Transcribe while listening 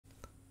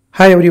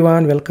Hi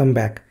everyone, welcome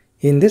back.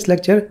 In this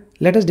lecture,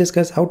 let us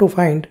discuss how to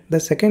find the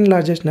second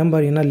largest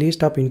number in a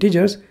list of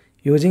integers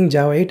using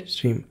Java 8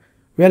 stream.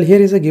 Well, here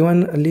is a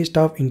given list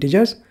of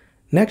integers.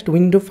 Next,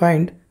 we need to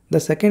find the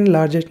second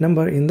largest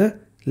number in the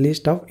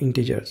list of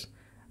integers.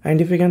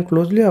 And if you can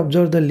closely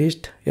observe the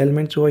list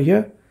elements over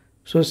here,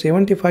 so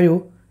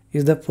 75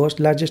 is the first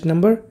largest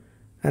number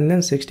and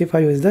then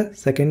 65 is the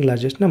second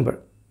largest number.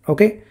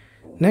 Okay.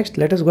 Next,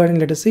 let us go ahead and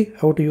let us see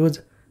how to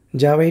use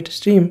Java 8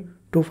 stream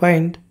to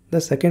find the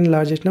second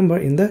largest number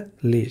in the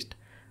list.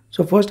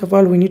 So first of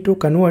all, we need to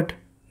convert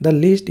the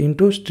list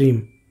into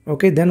stream.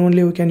 Okay, then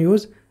only we can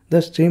use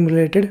the stream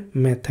related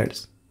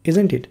methods,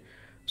 isn't it?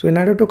 So in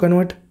order to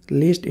convert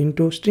list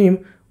into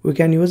stream, we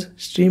can use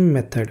stream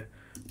method.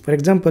 For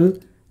example,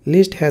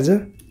 list has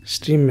a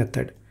stream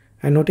method,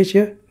 and notice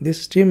here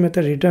this stream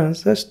method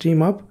returns a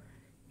stream of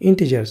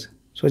integers.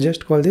 So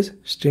just call this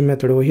stream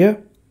method over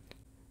here.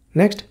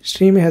 Next,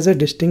 stream has a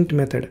distinct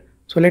method.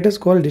 So let us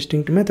call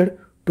distinct method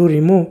to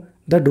remove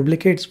the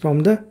duplicates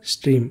from the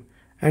stream.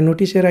 And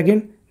notice here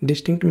again,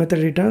 distinct method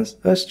returns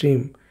a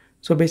stream.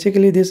 So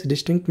basically this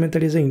distinct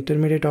method is an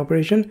intermediate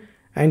operation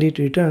and it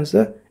returns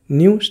a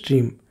new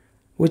stream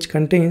which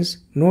contains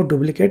no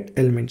duplicate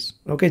elements.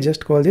 Okay,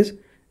 just call this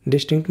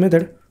distinct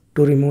method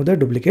to remove the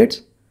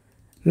duplicates.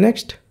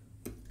 Next,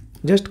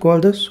 just call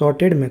the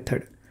sorted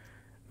method.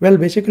 Well,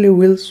 basically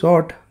we will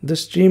sort the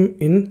stream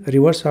in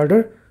reverse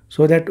order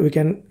so that we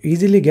can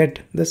easily get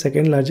the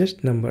second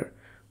largest number.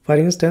 For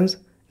instance,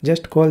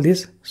 just call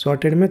this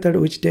sorted method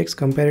which takes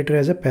comparator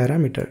as a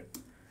parameter.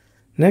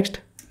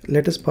 Next,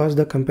 let us pass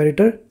the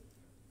comparator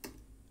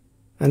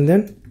and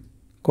then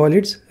call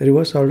its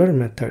reverse order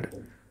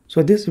method.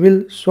 So this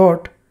will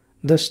sort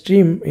the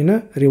stream in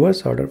a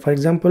reverse order. For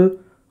example,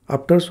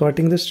 after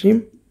sorting the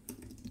stream,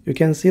 you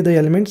can see the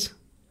elements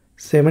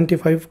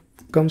 75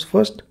 comes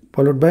first,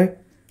 followed by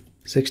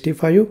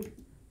 65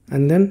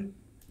 and then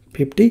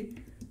 50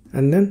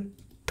 and then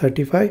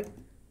 35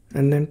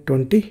 and then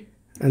 20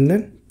 and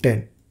then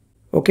 10.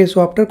 Okay,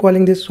 so after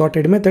calling this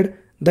sorted method,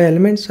 the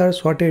elements are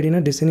sorted in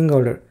a descending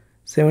order.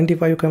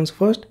 75 comes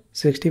first,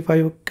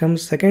 65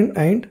 comes second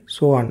and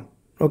so on.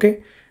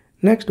 Okay.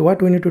 Next,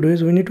 what we need to do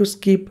is we need to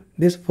skip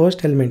this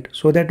first element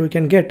so that we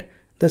can get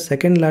the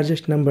second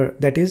largest number,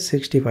 that is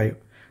 65.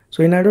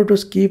 So in order to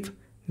skip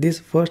this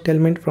first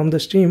element from the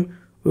stream,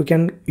 we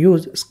can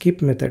use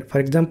skip method. For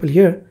example,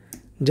 here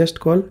just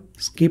call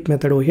skip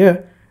method over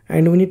here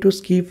and we need to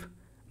skip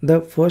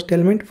the first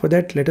element. For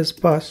that, let us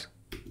pass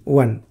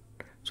 1.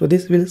 So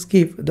this will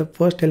skip the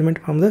first element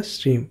from the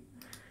stream.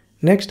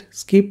 Next,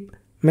 skip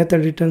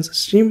method returns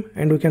stream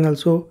and we can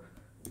also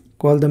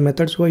call the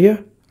methods over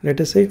here.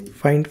 Let us say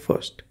find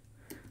first.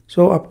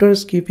 So after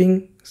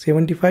skipping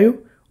 75,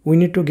 we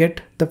need to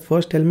get the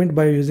first element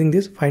by using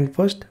this find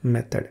first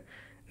method.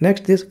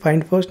 Next, this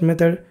find first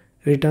method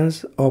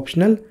returns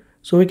optional.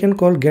 So we can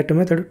call get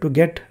method to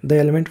get the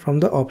element from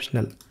the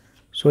optional.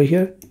 So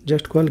here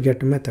just call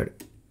get method.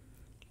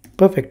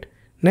 Perfect.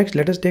 Next,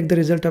 let us take the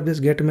result of this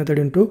get method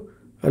into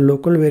a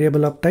local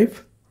variable of type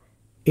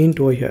int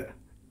over here.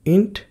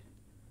 Int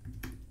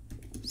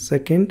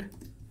second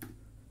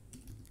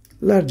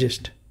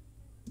largest.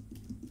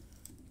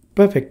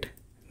 Perfect.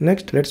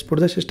 Next, let's put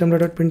the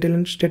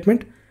system.out.println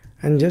statement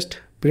and just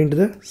print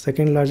the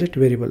second largest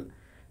variable.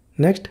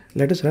 Next,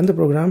 let us run the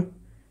program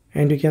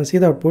and you can see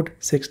the output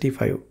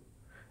 65.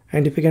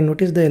 And if you can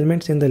notice the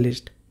elements in the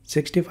list,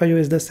 65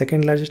 is the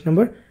second largest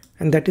number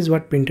and that is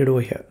what printed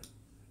over here.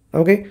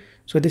 Okay,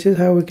 so this is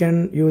how we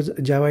can use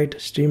Java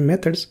 8 stream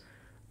methods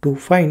to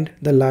find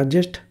the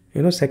largest,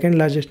 second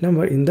largest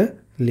number in the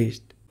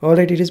list.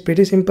 Alright, it is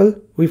pretty simple.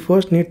 We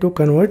first need to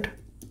convert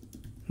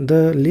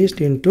the list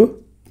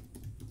into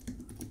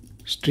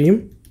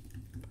stream.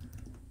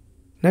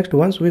 Next,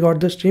 once we got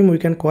the stream, we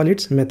can call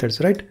its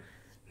methods, right?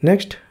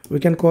 Next, we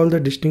can call the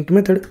distinct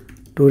method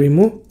to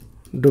remove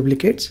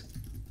duplicates.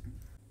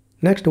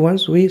 Next,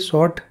 once we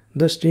sort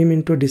the stream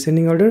into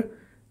descending order,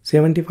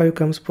 75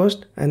 comes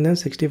first and then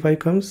 65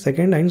 comes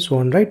second and so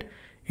on, right?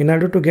 In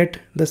order to get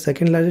the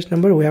second largest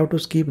number, we have to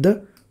skip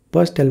the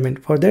first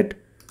element. For that,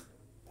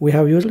 we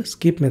have used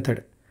skip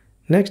method.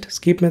 Next,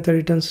 skip method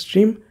returns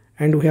stream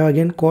and we have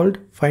again called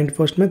find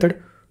first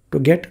method to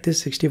get this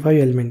 65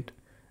 element.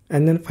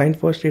 And then find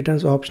first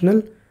returns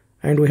optional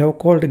and we have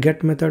called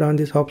get method on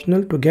this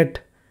optional to get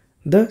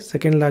the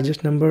second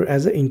largest number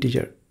as an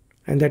integer.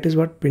 And that is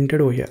what printed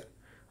over here.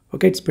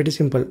 Okay, it's pretty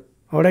simple.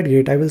 Alright,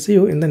 great. I will see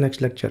you in the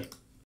next lecture.